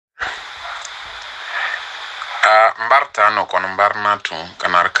mbarta no kon mbarna tu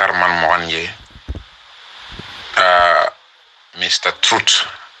kanar karman moanye Mr. Truth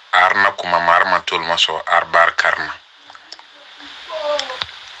arna kuma marma tul maso arbar karna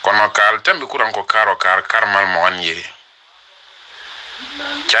kono kal tambi kuran ko karo karmal moanye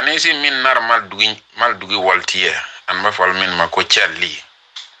chanesi min nar mal dugi waltiye an ma fal min ma ko challi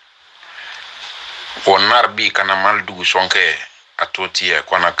nar bi kana mal dugu sonke atotiye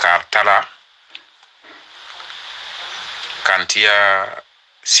kono kar tala kantia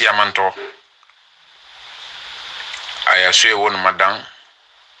siamanto aya suye won madan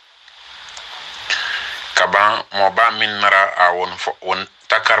kaban mo ba min nara a won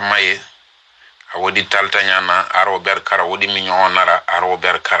takar maye a wodi taltanyana aro ber kara wodi minyo nara aro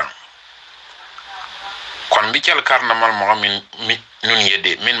ber kara kon bikel karna mal mo min nun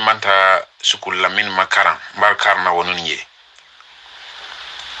yede min manta sukulla min makaram bar karna wonun ye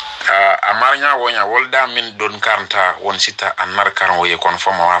amarnya wonya wolda min don karnta won sita anar karan woye kon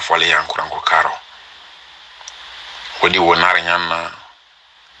foma wa fole yankuran ko karo wodi wonar nyanna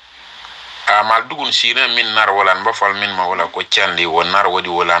mal dugun sire min nar wolan ba fal min ma wala ko cyandi wonar wodi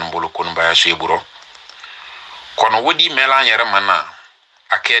wolan bulu kun baya suiburo kono wodi melanyere mana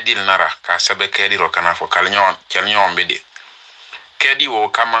akedil nara ka sabe kediro kana fo kalnyon bede kedi wo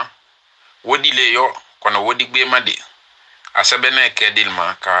kama wodi leyo kono wodi gbe made asabe na kedil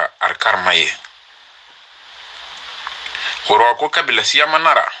ma ka arkar maye woro ko kabila siyama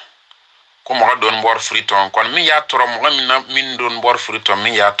nara ko mo don bor friton kon mi ya toro mo min don bor friton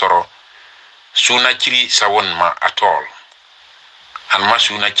mi ya toro suna kiri sawon ma atol an ma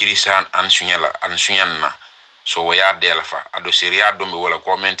suna kiri san an sunyanna so waya delfa ado seria do mi wala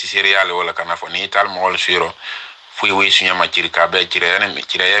comment serial wala kana fo ni tal mo wala siro fu we sunya ma kiri ka be kiri ene mi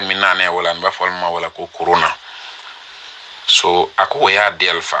kiri ya minane wala ba fol ma wala ko corona so ako waya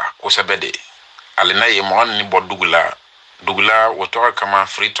delfa ko sabede alina ye mo ni bodugula dugula woto kama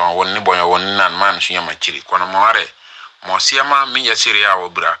friton wonni boyo wonni nan man sunya ma kiri kono mo are mo siama mi ya seria wo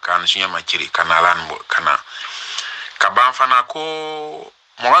bra kan sunya ma kiri kanalan bo kana kaban fana ko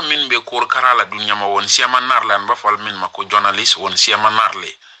mo min be kur karala dunya ma won siama narlan ba fal min ma ko journalist won siama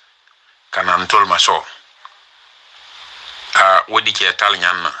narle kanan tol ma so wodi ke tal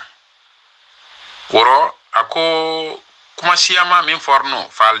nyanna woro ako kuma siama min forno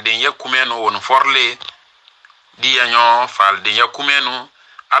fal den ya kumeno won forle diyanyo fal den ya kumeno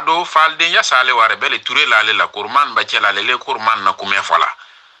ado fal den ya sale ware bele ture lale la kurman ba cela le kurman na kume fala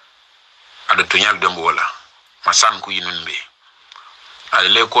ado tunyal dembo wala masan ku yinun be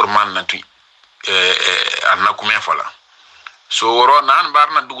ale kurman na tu anna kume fala so woro nan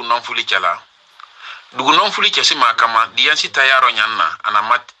barna dugu non fuli cela dugu non fuli cesi makama diyan si tayaro nyanna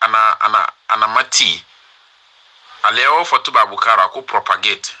ana mati aleo fotu babukara ko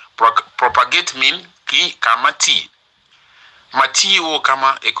propagate mean ki kamati mati wo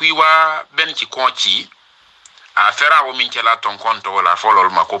kama ekuiwa ben ki konchi a fera wo min kela ton konto wala folol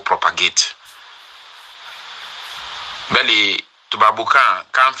mako propagate bali tubabuka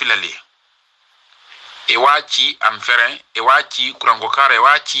kan filale ewachi amfere ewachi kurangokara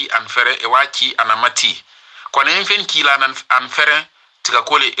ewachi amfere ewachi anamati kone enfen kila nan amfere tika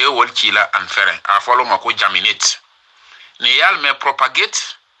kole e wol kila amfere a folol mako jaminate ne yal me propagate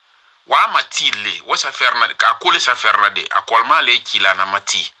wa matile wasa ferna ka kole sa ferna de akolma le kila na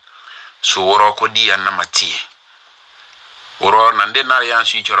mati so woro ko di na mati woro nande nar yan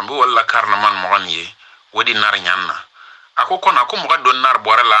shi chorombe wala karna man monye wodi nar nyanna akoko na ko mo don nar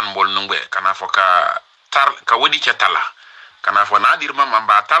bore lan bol nungbe kana foka tar ka wodi cetala kana fo nadir mama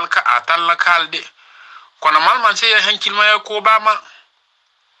ba talka atalla kalde kono malman se ya hankilma ya ko bama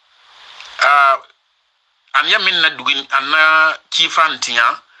an yamin na dugin anna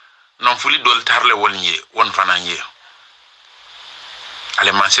kifantinya non fuli dol tarle wolnye won fananye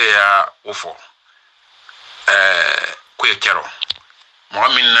ale manse ya ufo ko kero mo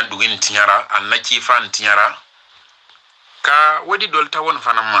min na dugin tinyara anna kifan tinyara ka wodi dol ta won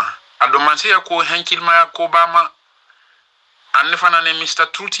fanama ado manse ya ko hankilma ko bama an fanane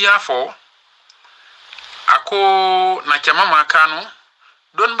Mr. Truth ya fo ako na chama makano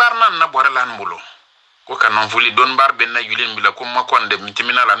don barnan na borelan mulo ko kan non fuli don bar ben na yulin bila ko makonde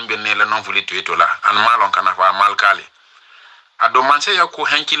mitimina lan ben ne la non fuli to la an malon kana fa mal kale ado manse ya ko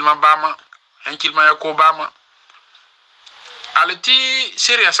hankilma ya ko bama alati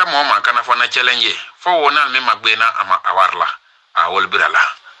serious mo ma kana fa na challenge fo wonal me magbena ama awarla a wol birala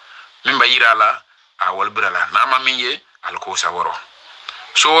min bayirala a wol birala na ma minye alko saworo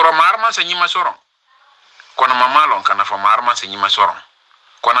soro marma se nyima soro kono mamalon kana fa marma se nyima soro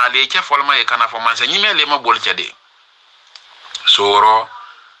kona leke folma e kana fo man sa nyime le ma bol cede soro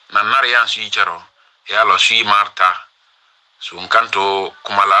na nar yan su chero ya lo sui marta sun kanto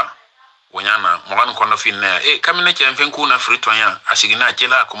kumala wonyana mogan kono finne kamina chen fen kuna frito ya asigina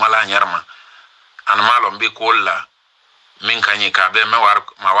chela kumala nyarma an malo mbi kolla min kanyi ka be ma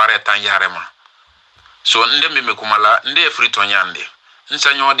ware tan yarema so ndembe me kumala nde frito nyande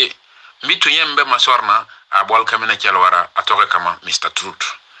nsanyode mitu yembe masorna a bol kamina chelwara atoke kama Mr. Truth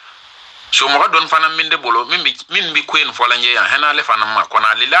so mo don fana minde bolo min bi queen folanje ya hena le fana ma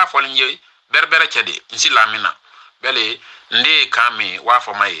kona lila folanje berbere chede nsi lamina bele nde kami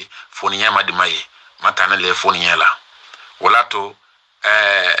wafo mai foni nyama di mai matana le foni nyela walato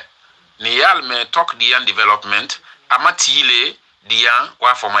ni yalme talk dian development amati ile dian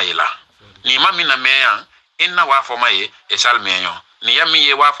wafo mai la ni mamina meya inna wafo mai esal meyo ni yami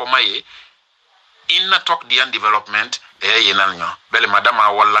ye wafo mai inna talk dian development yenanyo bele madama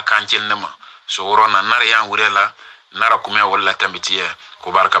walla kancin nema so worona nar yan wurela nara kume walla tambitiye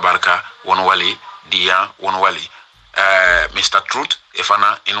ko barka won wali dian won wali Mr. Truth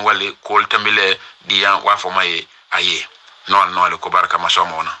efana in wali kol tambile dian wafo mai aye non le ko barka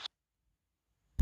masomona